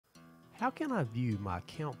How can I view my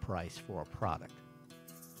account price for a product?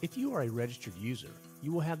 If you are a registered user,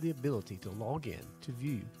 you will have the ability to log in to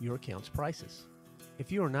view your account's prices.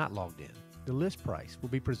 If you are not logged in, the list price will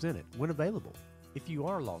be presented when available. If you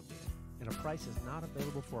are logged in and a price is not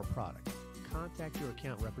available for a product, contact your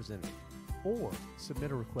account representative or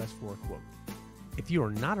submit a request for a quote. If you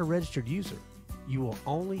are not a registered user, you will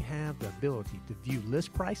only have the ability to view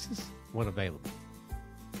list prices when available.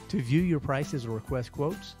 To view your prices or request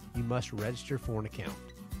quotes, you must register for an account.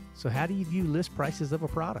 So how do you view list prices of a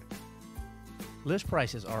product? List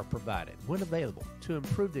prices are provided when available to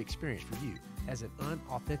improve the experience for you as an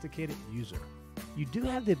unauthenticated user. You do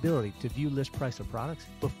have the ability to view list price of products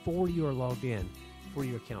before you are logged in for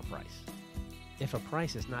your account price. If a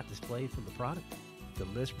price is not displayed for the product, the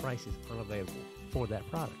list price is unavailable for that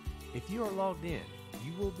product. If you are logged in,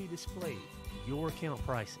 you will be displayed your account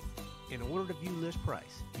pricing. In order to view list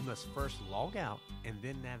price, you must first log out and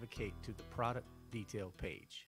then navigate to the product detail page.